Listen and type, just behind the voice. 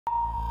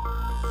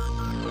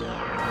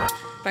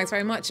Thanks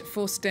very much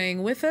for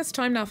staying with us.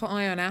 Time now for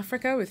Eye on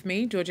Africa with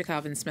me, Georgia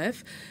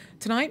Calvin-Smith.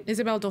 Tonight,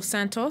 Isabel dos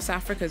Santos,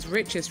 Africa's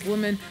richest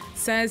woman,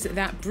 says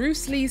that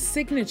Bruce Lee's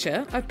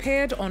signature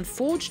appeared on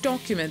forged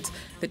documents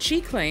that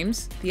she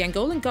claims the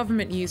Angolan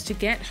government used to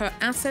get her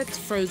assets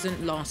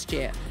frozen last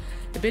year.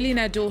 The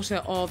billionaire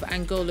daughter of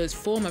Angola's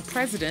former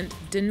president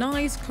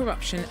denies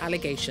corruption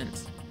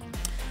allegations.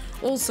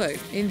 Also,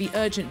 in the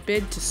urgent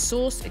bid to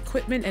source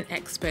equipment and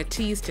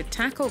expertise to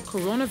tackle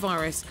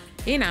coronavirus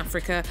in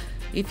Africa,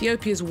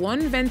 Ethiopia's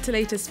one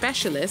ventilator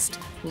specialist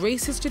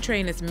races to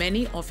train as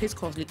many of his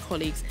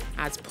colleagues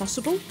as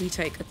possible. We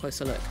take a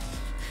closer look.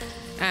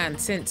 And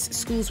since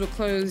schools were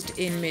closed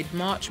in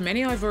mid-March,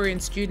 many Ivorian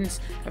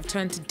students have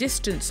turned to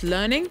distance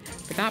learning,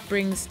 but that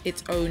brings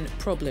its own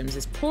problems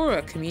as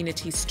poorer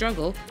communities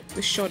struggle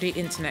with shoddy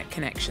internet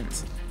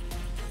connections.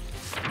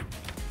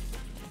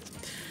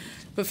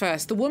 But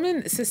first, the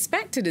woman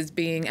suspected as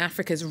being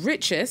Africa's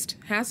richest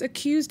has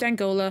accused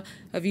Angola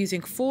of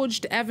using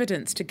forged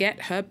evidence to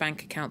get her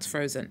bank accounts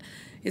frozen.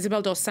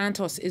 Isabel dos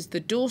Santos is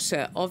the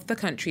daughter of the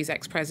country's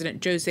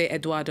ex-president, Jose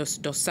Eduardo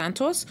dos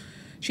Santos.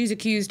 She's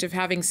accused of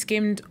having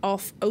skimmed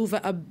off over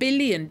 $1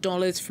 billion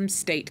from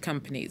state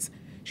companies.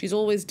 She's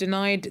always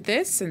denied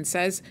this and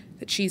says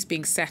that she's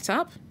being set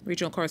up.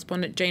 Regional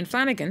correspondent Jane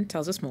Flanagan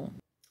tells us more.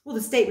 Well,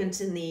 the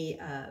statement in the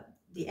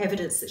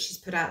evidence that she's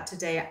put out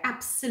today are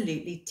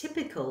absolutely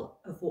typical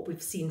of what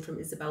we've seen from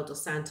Isabel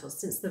dos Santos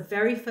since the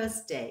very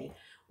first day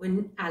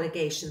when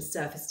allegations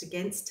surfaced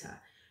against her.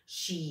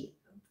 She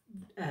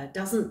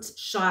doesn't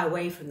shy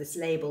away from this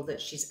label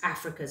that she's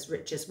Africa's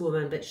richest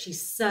woman, but she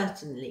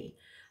certainly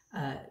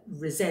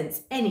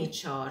resents any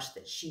charge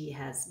that she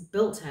has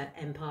built her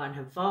empire and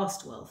her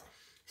vast wealth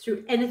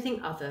through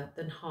anything other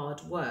than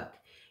hard work.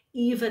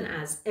 Even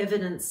as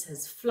evidence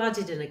has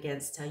flooded in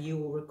against her, you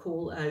will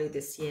recall earlier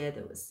this year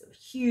there was a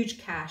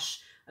huge cache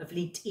of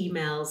leaked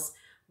emails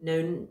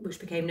which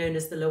became known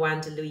as the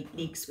Luanda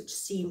leaks, which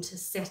seemed to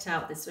set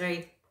out this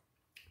very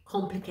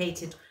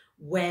complicated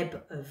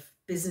web of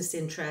business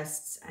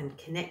interests and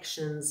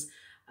connections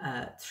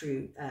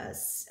through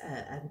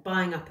and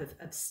buying up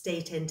of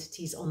state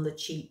entities on the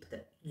cheap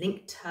that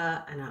linked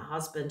her and her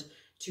husband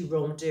to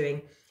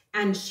wrongdoing.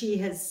 And she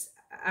has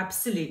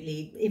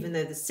absolutely, even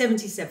though the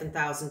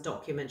 77,000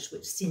 documents,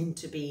 which seem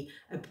to be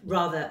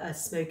rather a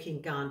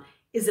smoking gun,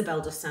 Isabel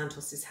dos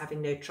Santos is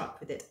having no truck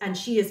with it. And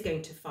she is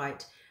going to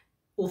fight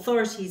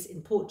authorities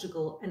in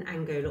Portugal and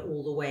Angola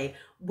all the way,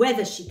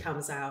 whether she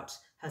comes out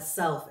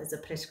herself as a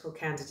political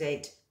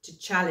candidate to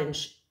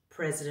challenge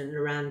President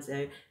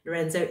Lorenzo.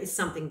 Lorenzo is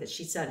something that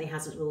she certainly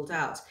hasn't ruled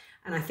out.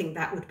 And I think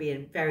that would be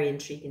a very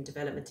intriguing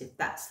development if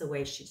that's the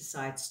way she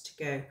decides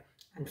to go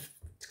and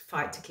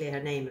fight to clear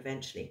her name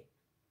eventually.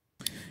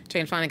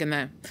 Jane Flanagan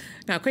there.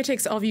 Now,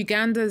 critics of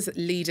Uganda's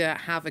leader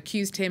have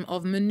accused him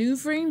of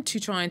manoeuvring to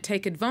try and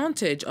take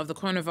advantage of the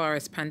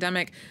coronavirus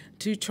pandemic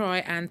to try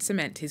and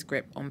cement his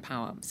grip on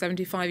power.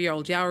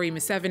 75-year-old Yoweri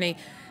Museveni,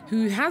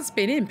 who has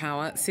been in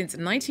power since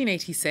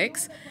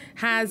 1986,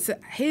 has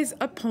his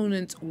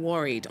opponents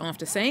worried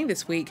after saying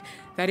this week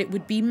that it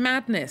would be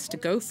madness to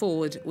go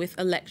forward with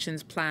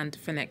elections planned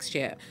for next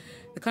year.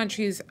 The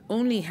country's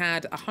only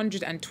had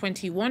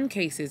 121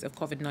 cases of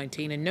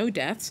COVID-19 and no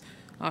deaths,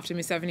 after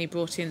Museveni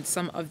brought in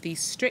some of the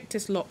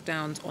strictest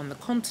lockdowns on the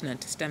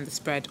continent to stem the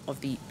spread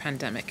of the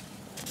pandemic.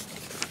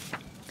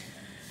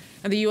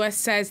 And the US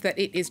says that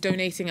it is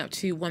donating up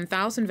to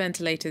 1,000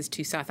 ventilators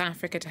to South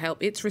Africa to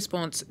help its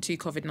response to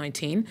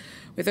COVID-19.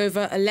 With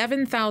over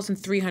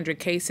 11,300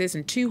 cases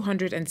and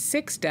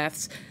 206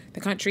 deaths,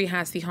 the country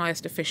has the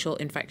highest official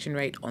infection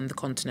rate on the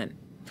continent.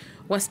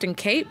 Western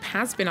Cape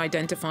has been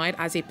identified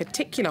as a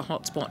particular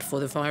hotspot for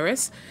the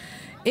virus.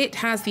 It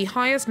has the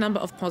highest number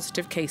of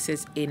positive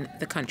cases in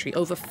the country,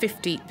 over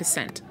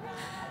 50%.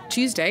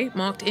 Tuesday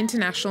marked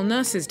International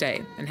Nurses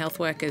Day, and health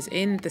workers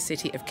in the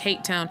city of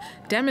Cape Town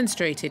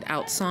demonstrated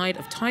outside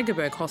of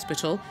Tygerberg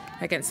Hospital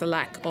against the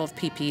lack of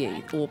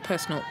PPE, or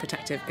personal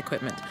protective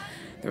equipment.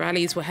 The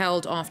rallies were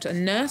held after a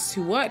nurse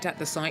who worked at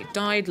the site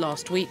died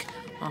last week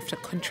after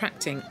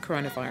contracting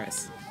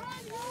coronavirus.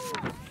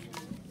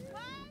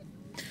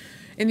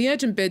 In the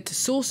urgent bid to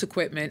source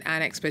equipment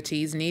and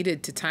expertise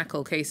needed to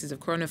tackle cases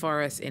of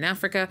coronavirus in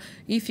Africa,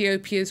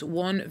 Ethiopia's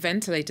one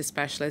ventilator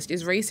specialist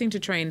is racing to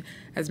train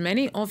as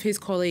many of his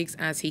colleagues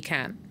as he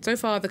can. So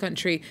far, the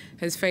country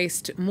has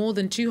faced more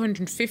than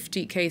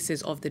 250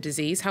 cases of the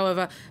disease.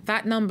 However,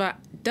 that number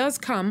does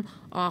come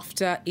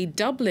after a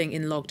doubling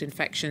in logged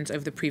infections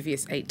over the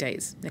previous 8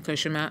 days.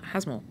 Nicolas Chemin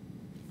has more.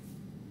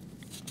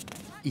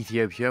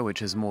 Ethiopia, which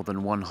has more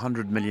than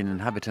 100 million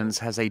inhabitants,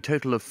 has a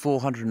total of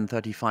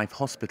 435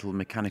 hospital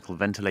mechanical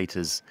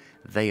ventilators.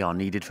 They are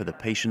needed for the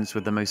patients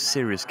with the most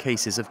serious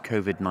cases of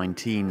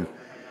COVID-19.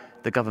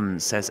 The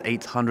government says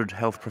 800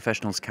 health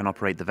professionals can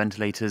operate the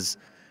ventilators,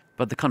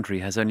 but the country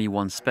has only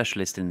one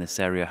specialist in this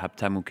area,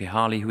 Habtamu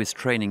Kehali, who is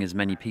training as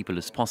many people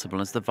as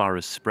possible as the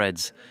virus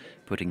spreads.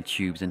 Putting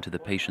tubes into the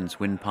patients'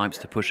 windpipes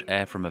to push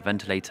air from a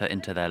ventilator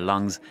into their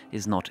lungs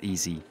is not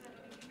easy.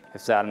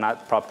 If they are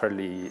not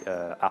properly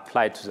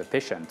applied to the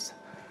patients,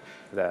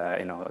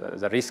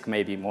 the risk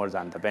may be more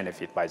than the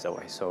benefit, by the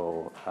way.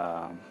 So,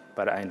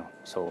 but I know.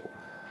 So,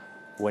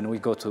 when we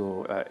go to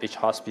each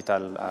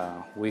hospital,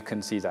 we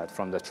can see that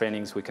from the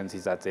trainings, we can see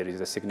that there is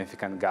a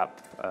significant gap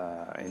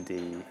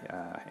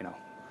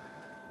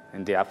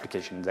in the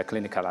application, the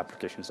clinical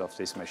applications of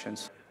these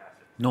machines.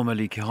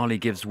 Normally, Kihali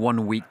gives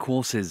 1-week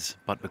courses,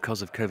 but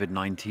because of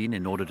COVID-19,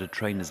 in order to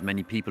train as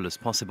many people as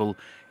possible,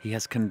 he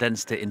has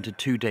condensed it into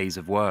 2 days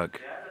of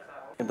work.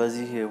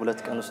 በዚህ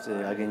 2 ቀን ውስጥ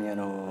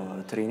ያገኘነው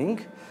ትሬኒንግ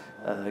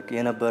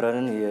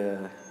የነበረንን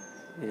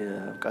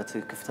የእውቀት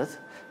ክፍተት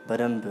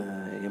በደንብ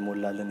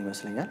የሞላልን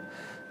ይመስለኛል።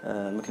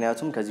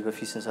 ምክንያቱም ከዚህ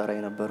በፊት ስንሰራ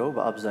የነበረው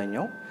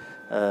በአብዛኛው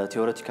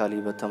ቲዮሬቲካሊ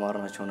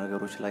በተማርናቸው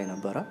ነገሮች ላይ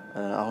ነበረ።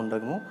 አሁን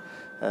ደግሞ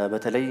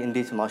በተለይ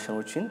እንዴት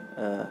ማሽኖችን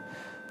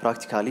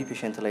ፕራክቲካሊ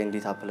ፔሸንት ላይ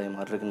እንዴት አፕላይ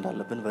ማድረግ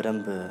እንዳለብን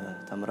በደንብ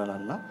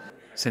ተምረናልና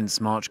Since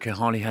March,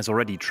 Kihali has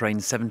already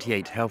trained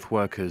 78 health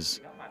workers.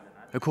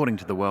 According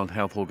to the World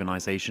Health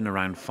Organization,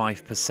 around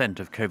 5%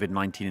 of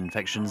COVID-19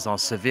 infections are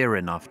severe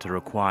enough to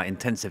require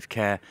intensive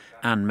care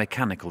and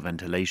mechanical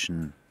ventilation.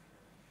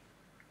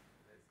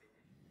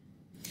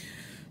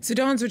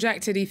 Sudan's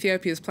rejected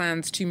Ethiopia's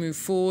plans to move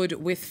forward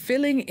with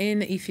filling in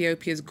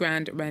Ethiopia's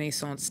Grand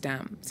Renaissance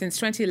Dam. Since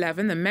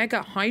 2011, the mega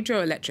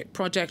hydroelectric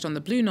project on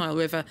the Blue Nile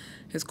River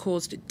has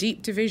caused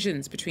deep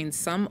divisions between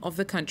some of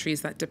the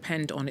countries that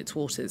depend on its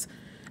waters.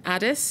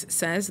 Addis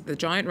says the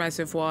giant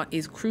reservoir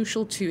is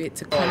crucial to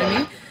its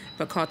economy,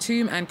 but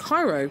Khartoum and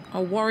Cairo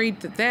are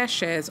worried that their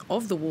shares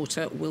of the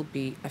water will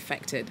be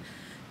affected.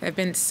 There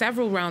have been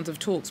several rounds of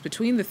talks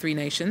between the three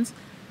nations.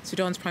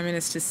 Sudan's Prime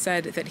Minister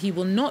said that he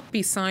will not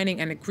be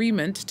signing an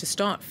agreement to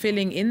start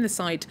filling in the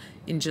site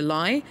in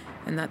July,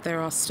 and that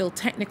there are still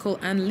technical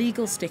and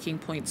legal sticking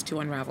points to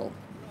unravel.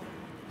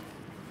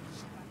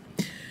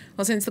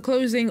 Well, since the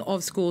closing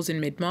of schools in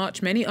mid-March,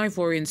 many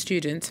Ivorian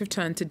students have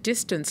turned to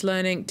distance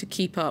learning to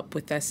keep up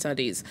with their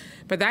studies.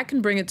 But that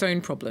can bring its own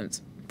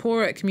problems.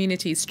 Poorer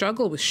communities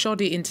struggle with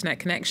shoddy internet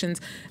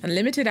connections and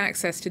limited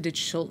access to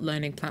digital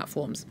learning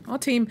platforms. Our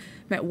team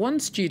met one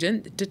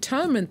student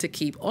determined to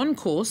keep on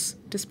course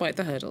despite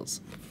the hurdles.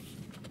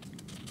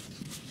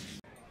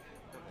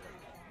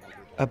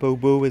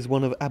 Abobo is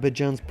one of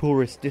Abidjan's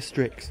poorest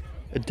districts,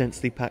 a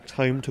densely packed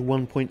home to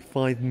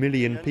 1.5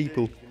 million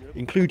people,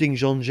 including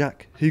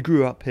Jean-Jacques, who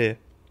grew up here.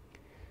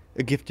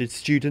 A gifted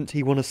student,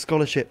 he won a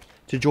scholarship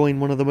to join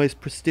one of the most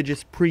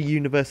prestigious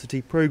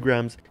pre-university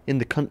programs in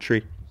the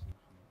country.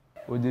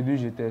 Au début,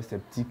 j'étais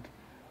sceptique.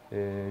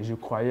 Je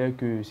croyais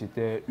que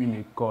c'était une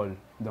école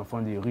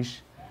d'enfants des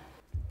riches.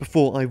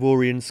 Before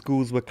Ivorian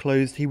schools were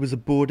closed, he was a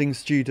boarding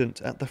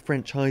student at the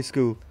French high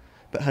school,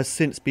 but has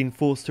since been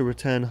forced to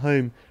return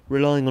home,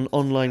 relying on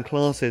online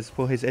classes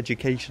for his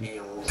education.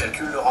 On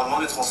calcule le rendement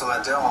des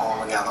transformateurs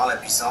en regardant la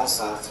puissance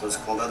entre ce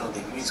qu'on donne au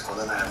début et ce qu'on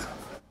donne à la fin.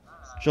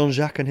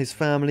 Jean-Jacques and his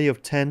family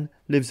of 10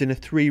 lives in a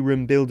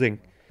 3-room building.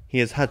 He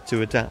has had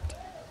to adapt.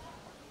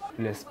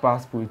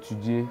 L'espace pour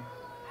étudier.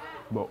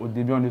 Bon, au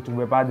début, on ne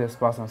trouvait pas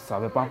d'espace, on ne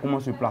savait pas comment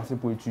se placer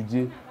pour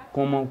étudier.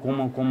 Comment.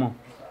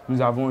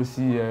 Nous avons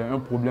aussi un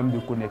problème de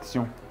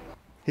connexion.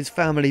 His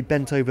family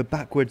bent over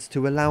backwards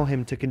to allow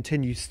him to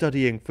continue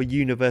studying for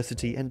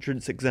university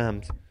entrance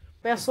exams.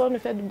 Personne ne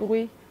fait du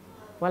bruit.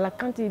 Voilà,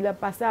 quand il est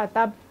passé à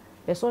table,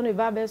 personne ne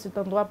va vers cet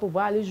endroit pour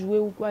voir aller jouer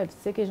ou quoi.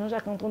 C'est que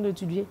Jean-Jacques est en train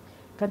d'étudier.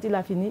 Quand il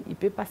a fini, il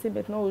peut passer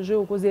maintenant au jeu,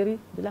 aux causeries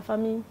de la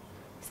famille.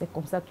 C'est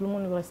comme ça, tout le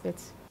monde le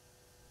respecte.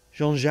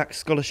 Jean-Jacques'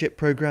 scholarship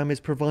program is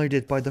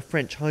provided by the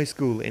French high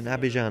school in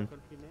Abidjan.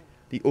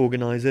 The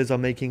organisers are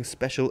making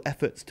special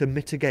efforts to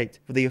mitigate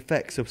for the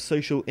effects of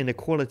social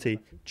inequality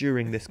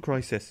during this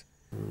crisis.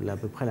 À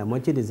peu près la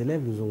moitié des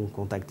élèves nous ont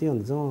contactés en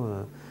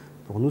disant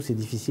pour nous c'est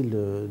difficile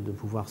de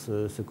pouvoir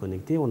se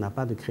connecter, on n'a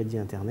pas de crédit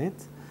internet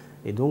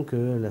et donc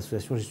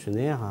l'association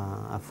gestionnaire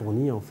a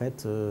fourni en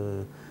fait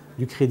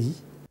du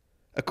crédit.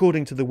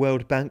 According to the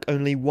World Bank,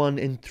 only 1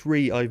 in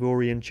 3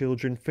 Ivorian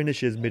children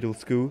finishes middle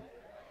school.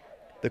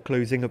 The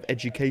closing of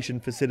education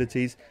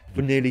facilities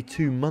for nearly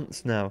 2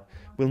 months now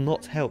will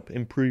not help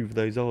improve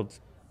those odds.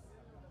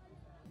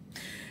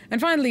 And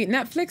finally,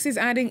 Netflix is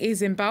adding a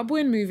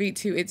Zimbabwean movie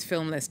to its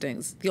film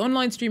listings. The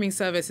online streaming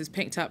service has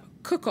picked up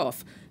Cook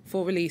Off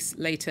for release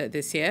later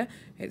this year.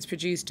 It's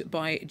produced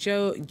by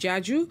Joe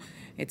Jaju.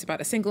 It's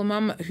about a single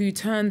mum who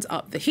turns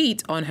up the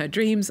heat on her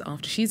dreams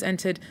after she's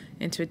entered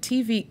into a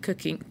TV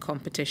cooking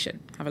competition.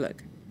 Have a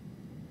look.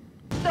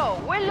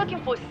 So, we're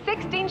looking for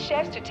 16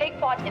 chefs to take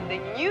part in the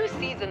new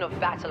season of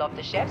Battle of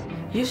the Chefs.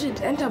 You should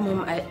enter,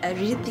 Mom. I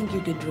really think you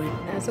could do it.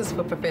 This is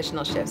for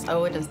professional chefs. I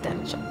wouldn't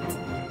stand a chance.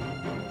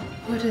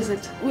 What is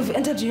it? We've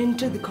entered you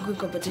into the cooking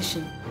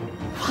competition.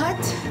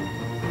 What?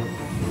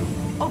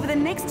 Over the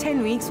next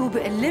 10 weeks, we'll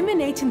be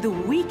eliminating the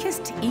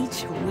weakest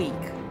each week.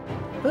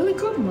 Really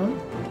good, Mom.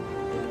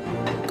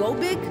 Go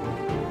big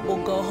or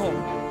go home.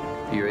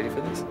 Are you ready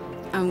for this?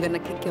 I'm gonna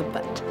kick your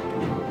butt.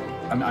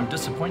 I'm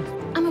disappointed.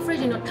 I'm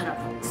afraid you're not cut out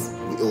for this.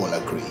 We all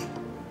agree.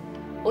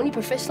 Only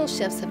professional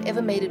chefs have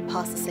ever made it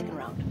past the second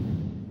round.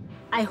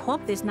 I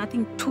hope there's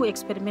nothing too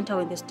experimental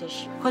in this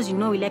dish, because you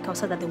know we like our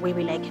salad the way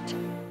we like it.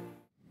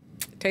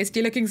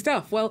 Tasty looking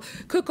stuff. Well,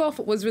 Cook Off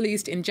was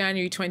released in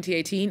January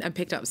 2018 and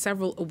picked up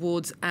several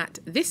awards at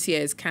this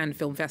year's Cannes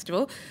Film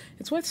Festival.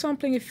 It's worth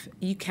sampling if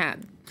you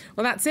can.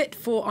 Well, that's it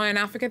for Eye on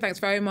Africa. Thanks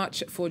very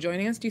much for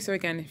joining us. Do so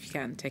again if you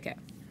can. Take care.